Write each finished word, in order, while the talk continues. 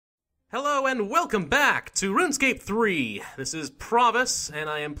Hello and welcome back to Runescape 3. This is Pravus, and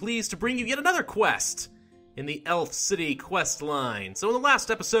I am pleased to bring you yet another quest in the Elf City quest line. So in the last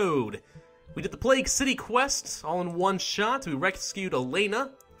episode, we did the Plague City quest all in one shot. We rescued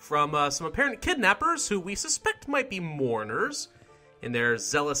Elena from some apparent kidnappers who we suspect might be mourners in their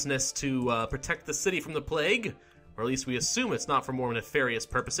zealousness to protect the city from the plague, or at least we assume it's not for more nefarious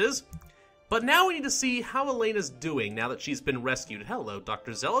purposes. But now we need to see how Elena's doing now that she's been rescued. Hello,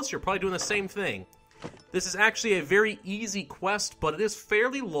 Dr. Zealous, you're probably doing the same thing. This is actually a very easy quest, but it is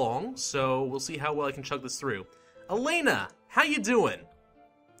fairly long, so we'll see how well I can chug this through. Elena, how you doing?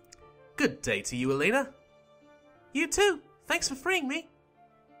 Good day to you, Elena. You too. Thanks for freeing me.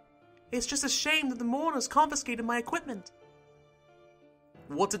 It's just a shame that the mourners confiscated my equipment.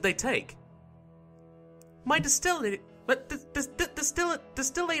 What did they take? My distillator?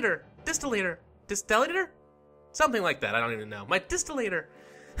 Something like that, I don't even know. My distillator.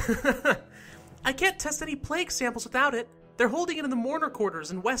 I can't test any plague samples without it. They're holding it in the mourner quarters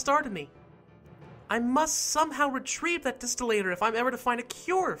in West Ardeny. I must somehow retrieve that distillator if I'm ever to find a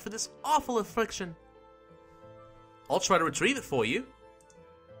cure for this awful affliction. I'll try to retrieve it for you.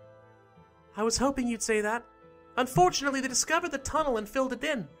 I was hoping you'd say that. Unfortunately, they discovered the tunnel and filled it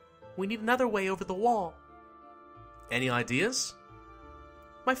in. We need another way over the wall. Any ideas?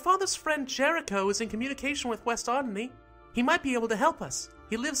 My father's friend Jericho is in communication with West Ardeny. He might be able to help us.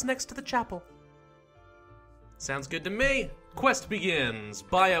 He lives next to the chapel. Sounds good to me. Quest begins.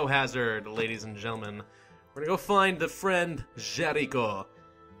 Biohazard, ladies and gentlemen. We're gonna go find the friend Jericho.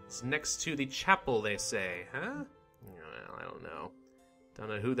 It's next to the chapel, they say. Huh? Well, I don't know. Don't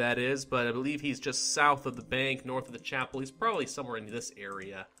know who that is, but I believe he's just south of the bank, north of the chapel. He's probably somewhere in this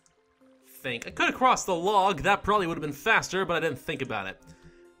area. I could have crossed the log. That probably would have been faster, but I didn't think about it.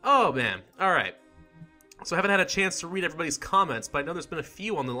 Oh, man. Alright. So I haven't had a chance to read everybody's comments, but I know there's been a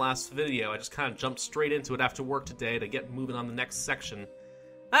few on the last video. I just kind of jumped straight into it after work today to get moving on the next section.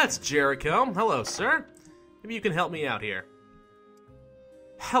 That's Jericho. Hello, sir. Maybe you can help me out here.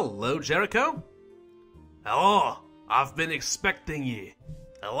 Hello, Jericho. Hello. I've been expecting ye.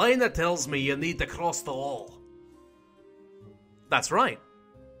 Elena tells me you need to cross the wall. That's right.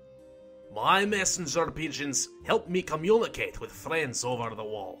 My messenger pigeons help me communicate with friends over the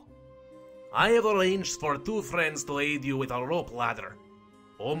wall. I have arranged for 2 friends to aid you with a rope ladder.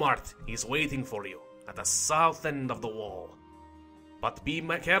 Omart is waiting for you at the south end of the wall. But be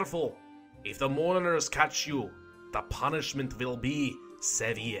careful. If the mourners catch you, the punishment will be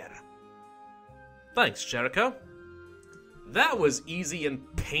severe. Thanks, Jericho. That was easy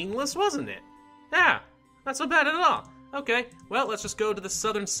and painless, wasn't it? Yeah, not so bad at all. Okay, well, let's just go to the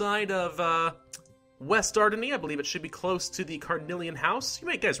southern side of, West Ardeny. I believe it should be close to the Carnelian house.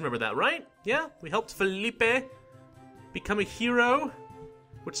 You guys remember that, right? Yeah, we helped Felipe become a hero,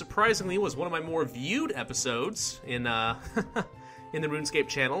 which surprisingly was one of my more viewed episodes in, in the RuneScape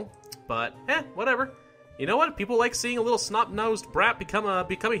channel. But, whatever. You know what? If people like seeing a little snot-nosed brat become a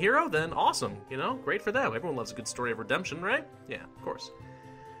hero, then awesome. You know, great for them. Everyone loves a good story of redemption, right? Yeah, of course.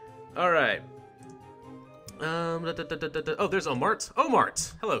 Alright. Oh, there's Omart.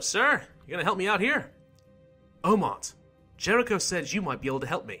 Omart! Hello, sir. You gonna help me out here? Omart, Jericho said you might be able to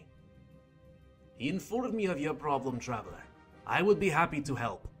help me. He informed me of your problem, traveler. I would be happy to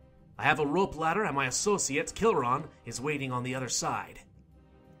help. I have a rope ladder and my associate, Kilron, is waiting on the other side.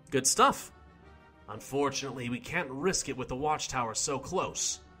 Good stuff. Unfortunately, we can't risk it with the watchtower so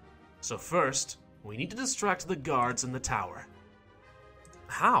close. So first, we need to distract the guards in the tower.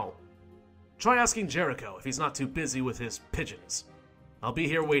 How? Try asking Jericho if he's not too busy with his pigeons. I'll be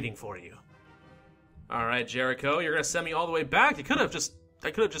here waiting for you. Alright, Jericho, you're gonna send me all the way back? I could have just...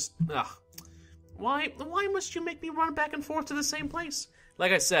 Ugh. Why must you make me run back and forth to the same place?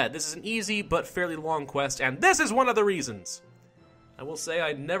 Like I said, this is an easy but fairly long quest, and this is one of the reasons. I will say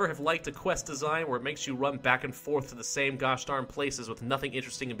I never have liked a quest design where it makes you run back and forth to the same gosh darn places with nothing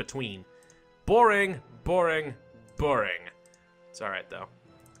interesting in between. Boring, boring, boring. It's alright, though.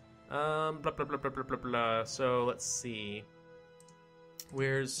 Blah, blah, blah, blah, blah, blah, blah. So, let's see.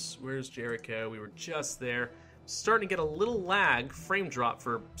 Where's Jericho? We were just there. Starting to get a little lag, frame drop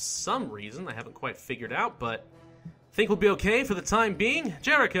for some reason I haven't quite figured out, but think we'll be okay for the time being.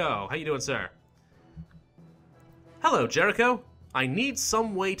 Jericho, how you doing, sir? Hello, Jericho. I need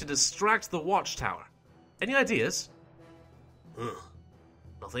some way to distract the watchtower. Any ideas?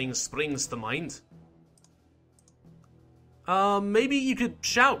 Nothing springs to mind. Maybe you could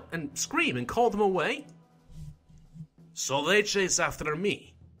shout and scream and call them away? So they chase after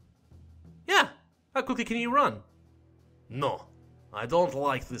me? Yeah. How quickly can you run? No, I don't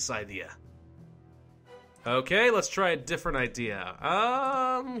like this idea. Okay, let's try a different idea.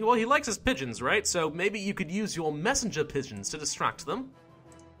 Well, he likes his pigeons, right? So maybe you could use your messenger pigeons to distract them.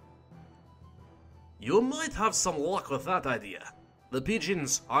 You might have some luck with that idea. The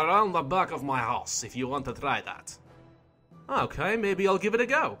pigeons are around the back of my house if you want to try that. Okay, maybe I'll give it a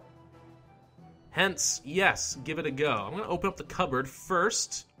go. Hence, yes, give it a go. I'm going to open up the cupboard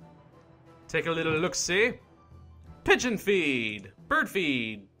first. Take a little look-see. Pigeon feed. Bird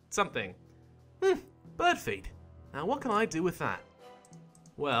feed. Something. Bird feed. Now, what can I do with that?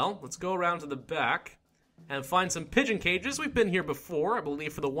 Well, let's go around to the back and find some pigeon cages. We've been here before, I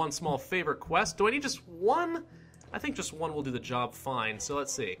believe, for the one small favor quest. Do I need just one? I think just one will do the job fine. So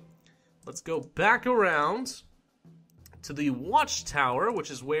let's see. Let's go back around to the watchtower,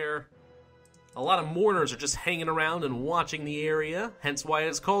 which is where a lot of mourners are just hanging around and watching the area, hence why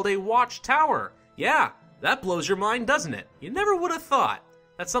it's called a watchtower. Yeah, that blows your mind, doesn't it? You never would have thought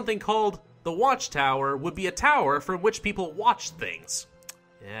that something called the watchtower would be a tower from which people watch things.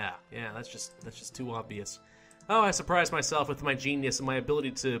 Yeah, that's just too obvious. Oh, I surprised myself with my genius and my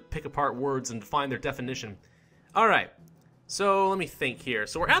ability to pick apart words and find their definition. Alright, so let me think here.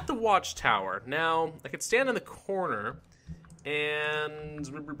 So we're at the watchtower. Now, I could stand in the corner and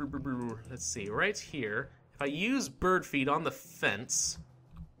let's see, right here, if I use bird feed on the fence,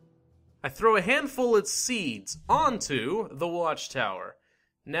 I throw a handful of seeds onto the watchtower.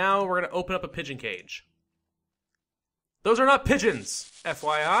 Now we're going to open up a pigeon cage. Those are not pigeons,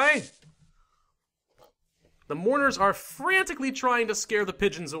 FYI. The mourners are frantically trying to scare the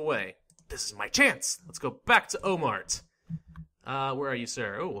pigeons away. This is my chance. Let's go back to Omart. Where are you,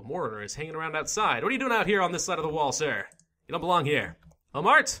 sir? Oh, a mourner is hanging around outside. What are you doing out here on this side of the wall, sir? You don't belong here.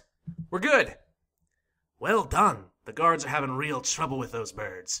 Omart, we're good. Well done. The guards are having real trouble with those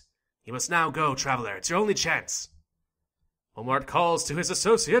birds. You must now go, traveler. It's your only chance. Omart calls to his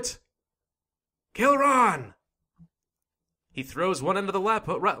associate. Kilron! He throws one end of the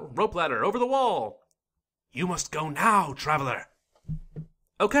rope ladder over the wall. You must go now, traveler.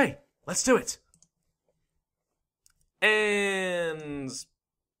 Okay, let's do it. And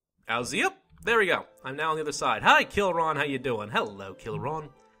Alzia. There we go. I'm now on the other side. Hi, Kilron. How you doing? Hello, Kilron.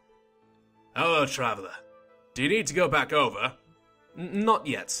 Hello, traveler. Do you need to go back over? Not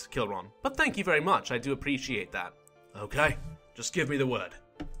yet, Kilron. But thank you very much. I do appreciate that. Okay. Just give me the word.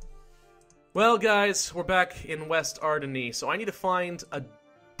 Well, guys, we're back in West Ardeny, so I need to find a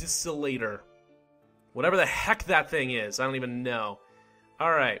Dissilitator. Whatever the heck that thing is. I don't even know.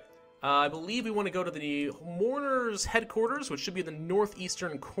 Alright. I believe we want to go to the Mourners' headquarters, which should be in the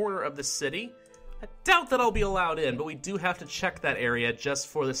northeastern corner of the city. I doubt that I'll be allowed in, but we do have to check that area just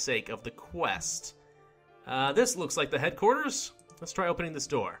for the sake of the quest. This looks like the headquarters. Let's try opening this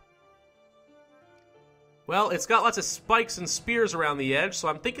door. Well, it's got lots of spikes and spears around the edge, so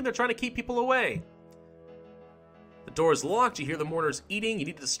I'm thinking they're trying to keep people away. The door is locked. You hear the mourners eating. You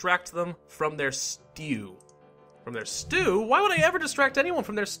need to distract them from their stew. From their stew? Why would I ever distract anyone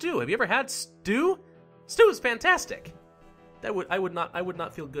from their stew? Have you ever had stew? Stew is fantastic. I would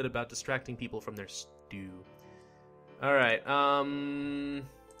not feel good about distracting people from their stew. All right. Well,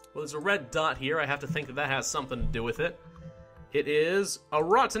 there's a red dot here. I have to think that has something to do with it. It is a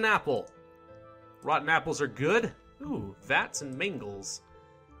rotten apple. Rotten apples are good. Ooh, vats and mangles.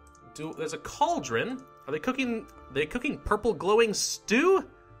 There's a cauldron. Are they cooking? They cooking purple glowing stew?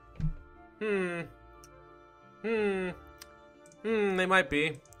 They might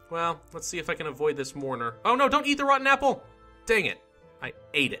be. Well, let's see if I can avoid this mourner. Oh no, don't eat the rotten apple! Dang it. I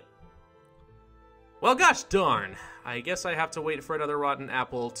ate it. Well, gosh darn. I guess I have to wait for another rotten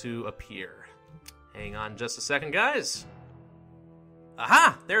apple to appear. Hang on just a second, guys.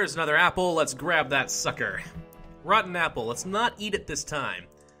 Aha! There's another apple. Let's grab that sucker. Rotten apple. Let's not eat it this time.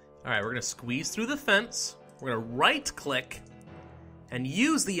 Alright, we're going to squeeze through the fence. We're going to right-click and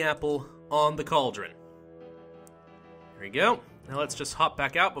use the apple on the cauldron. There we go. Now let's just hop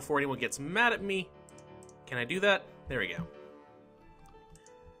back out before anyone gets mad at me. Can I do that? There we go.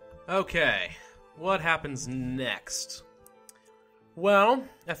 Okay, what happens next? Well,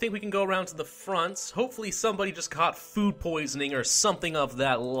 I think we can go around to the front. Hopefully somebody just caught food poisoning or something of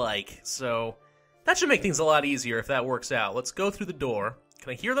that like. So that should make things a lot easier if that works out. Let's go through the door.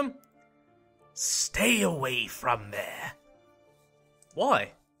 Can I hear them? Stay away from there.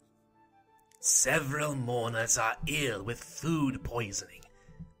 Why? Several mourners are ill with food poisoning.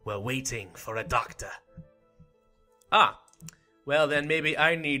 We're waiting for a doctor. Ah, well then maybe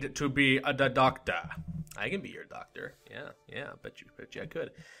I need to be the doctor. I can be your doctor. Yeah, bet you I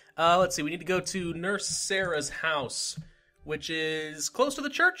could. Let's see, we need to go to Nurse Sarah's house, which is close to the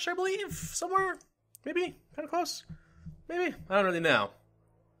church, I believe? Somewhere? Maybe? Kind of close? Maybe? I don't really know.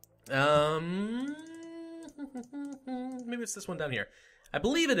 Maybe it's this one down here. I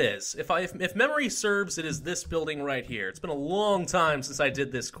believe it is. If memory serves, it is this building right here. It's been a long time since I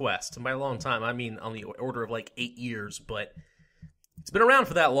did this quest. And by a long time, I mean on the order of like 8 years, but it's been around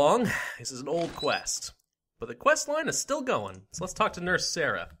for that long. This is an old quest. But the quest line is still going. So let's talk to Nurse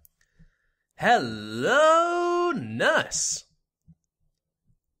Sarah. Hello, Nurse.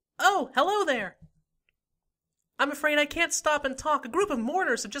 Oh, hello there. I'm afraid I can't stop and talk. A group of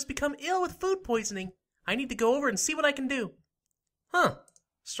mourners have just become ill with food poisoning. I need to go over and see what I can do. Huh.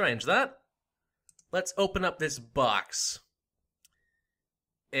 Strange that. Let's open up this box.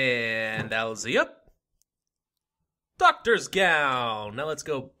 And alley up. Doctor's gown. Now let's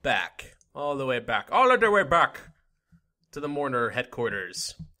go back. All the way back. All the way back to the mourner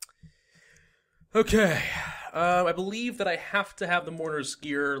headquarters. Okay. I believe that I have to have the mourner's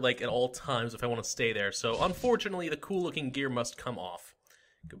gear, like, at all times if I want to stay there. So, unfortunately, the cool-looking gear must come off.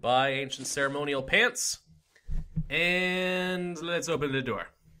 Goodbye, ancient ceremonial pants. And let's open the door.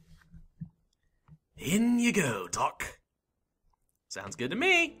 In you go, Doc. Sounds good to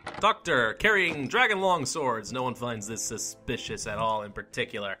me. Doctor, carrying dragon long swords. No one finds this suspicious at all in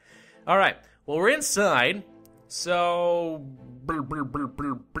particular. All right, well, we're inside. So,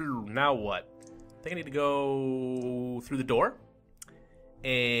 now what? I think I need to go through the door.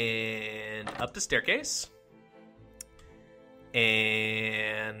 And up the staircase.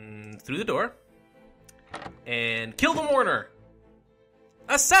 And through the door. And kill the mourner!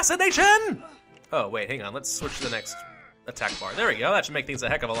 Assassination! Oh, wait, hang on. Let's switch to the next attack bar. There we go. That should make things a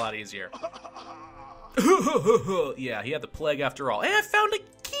heck of a lot easier. Yeah, he had the plague after all. And I found a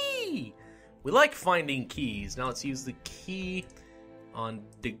key! We like finding keys. Now let's use the key on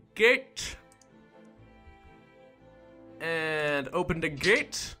the gate. And open the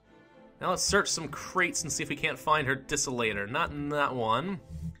gate. Now let's search some crates and see if we can't find her Dissilitator. Not in that one.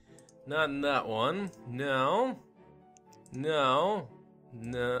 Not in that one. No. No.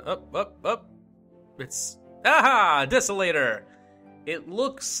 No. Up. It's... Aha! Dissilitator! It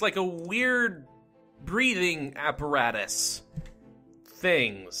looks like a weird breathing apparatus.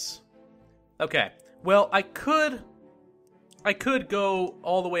 Things. Okay. Well, I could go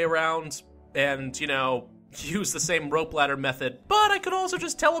all the way around and, you know, use the same rope ladder method, but I could also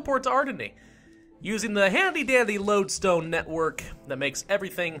just teleport to Ardeny. Using the handy-dandy lodestone network that makes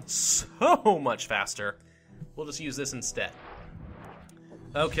everything so much faster. We'll just use this instead.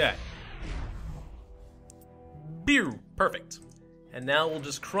 Okay. Bew! Perfect. And now we'll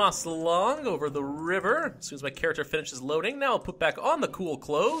just cross along over the river as soon as my character finishes loading. Now I'll put back on the cool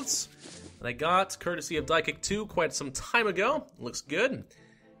clothes that I got, courtesy of Dikick 2 quite some time ago. Looks good.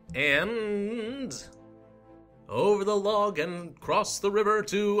 And... over the log and cross the river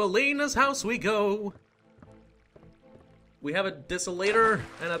to Elena's house we go. We have a Dissilitator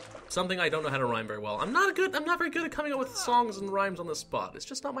and something I don't know how to rhyme very well. I'm not very good at coming up with songs and rhymes on the spot. It's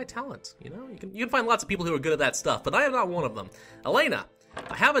just not my talent, you know? You can find lots of people who are good at that stuff, but I am not one of them. Elena,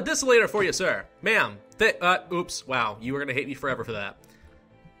 I have a Dissilitator for you, sir. Ma'am. Oops. Wow, you were gonna hate me forever for that.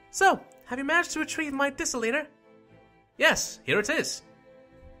 So, have you managed to retrieve my Dissilitator? Yes, here it is.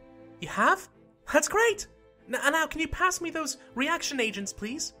 You have? That's great! Now, can you pass me those reaction agents,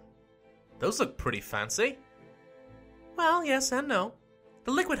 please? Those look pretty fancy. Well, yes and no.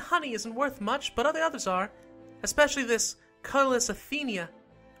 The liquid honey isn't worth much, but the others are. Especially this colorless Athenia.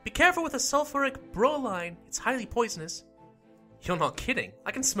 Be careful with the sulfuric broline. It's highly poisonous. You're not kidding.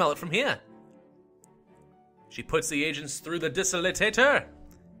 I can smell it from here. She puts the agents through the Dissilitator.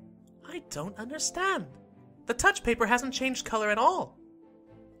 I don't understand. The touch paper hasn't changed color at all.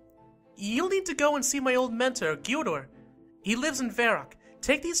 You'll need to go and see my old mentor, Gyodor. He lives in Varrock.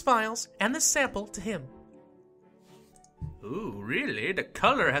 Take these files and this sample to him. Ooh, really? The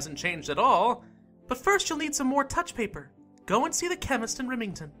color hasn't changed at all? But first you'll need some more touch paper. Go and see the chemist in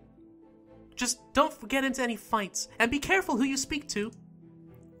Remington. Just don't get into any fights, and be careful who you speak to.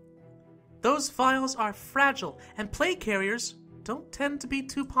 Those files are fragile, and plague carriers don't tend to be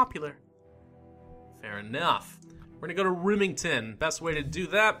too popular. Fair enough. We're gonna go to Remington. Best way to do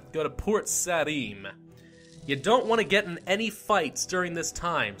that, go to Port Sarim. You don't want to get in any fights during this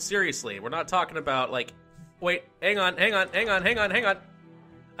time. Seriously, we're not talking about, like... Wait, hang on. I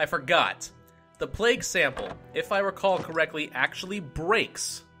forgot. The plague sample, if I recall correctly, actually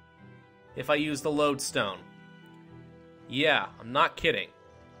breaks if I use the lodestone. Yeah, I'm not kidding.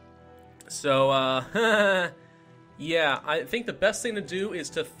 So, yeah, I think the best thing to do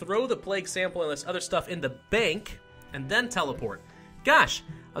is to throw the plague sample and this other stuff in the bank and then teleport. Gosh,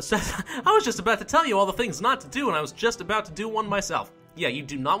 I was just about to tell you all the things not to do, and I was just about to do one myself. Yeah, you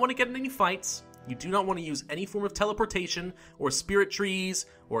do not want to get in any fights. You do not want to use any form of teleportation, or spirit trees,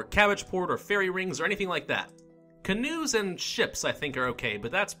 or cabbage port, or fairy rings, or anything like that. Canoes and ships, I think, are okay,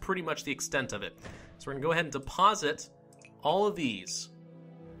 but that's pretty much the extent of it. So we're going to go ahead and deposit all of these.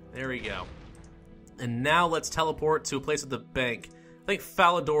 There we go. And now let's teleport to a place at the bank. I think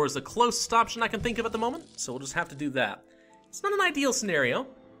Falador is the closest option I can think of at the moment, so we'll just have to do that. It's not an ideal scenario,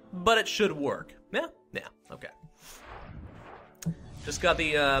 but it should work. Yeah, okay. Just got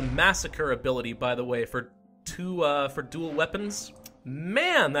the Massacre ability, by the way, for dual weapons.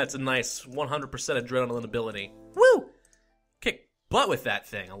 Man, that's a nice 100% adrenaline ability. Woo! Kick butt with that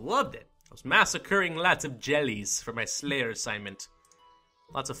thing. I loved it. I was massacring lots of jellies for my Slayer assignment.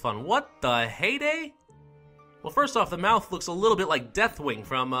 Lots of fun. What the heyday? Well, first off, the mouth looks a little bit like Deathwing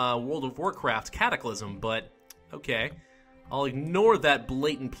from World of Warcraft Cataclysm, but okay. I'll ignore that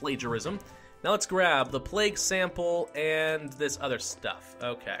blatant plagiarism. Now let's grab the plague sample and this other stuff.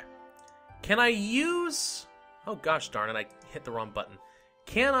 Okay. Can I use... Oh gosh darn it, I hit the wrong button.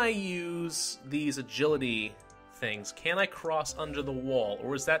 Can I use these agility things? Can I cross under the wall,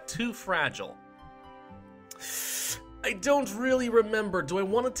 or is that too fragile? I don't really remember. Do I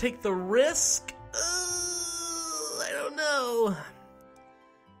want to take the risk? I don't know.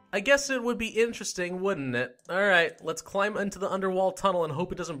 I guess it would be interesting, wouldn't it? Alright, let's climb into the underwall tunnel and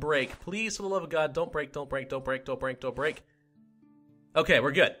hope it doesn't break. Please, for the love of God, don't break, don't break, don't break, don't break, don't break. Okay,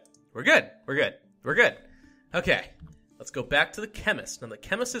 we're good. We're good. We're good. We're good. Okay, let's go back to the chemist. Now, the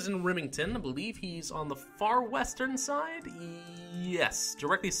chemist is in Remington. I believe he's on the far western side? Yes,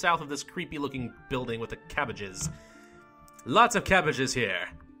 directly south of this creepy-looking building with the cabbages. Lots of cabbages here.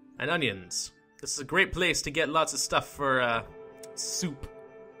 And onions. This is a great place to get lots of stuff for, soup.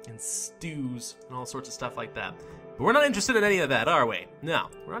 And stews and all sorts of stuff like that. But we're not interested in any of that, are we? No,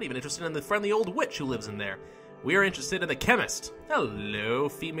 we're not even interested in the friendly old witch who lives in there. We are interested in the chemist. Hello,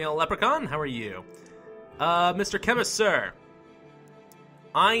 female leprechaun. How are you? Mr. Chemist, sir.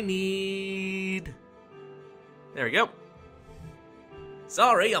 I need... There we go.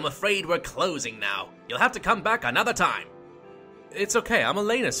 Sorry, I'm afraid we're closing now. You'll have to come back another time. It's okay, I'm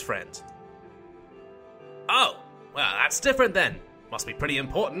Elena's friend. Oh, well, that's different then. Must be pretty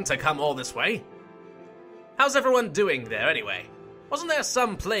important to come all this way. How's everyone doing there, anyway? Wasn't there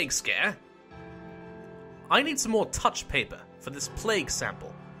some plague scare? I need some more touch paper for this plague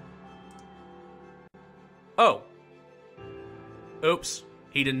sample. Oh. Oops.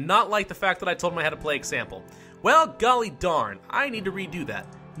 He did not like the fact that I told him I had a plague sample. Well, golly darn, I need to redo that.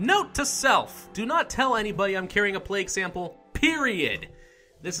 Note to self, do not tell anybody I'm carrying a plague sample, period.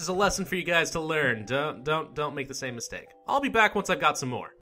 This is a lesson for you guys to learn. Don't make the same mistake. I'll be back once I've got some more.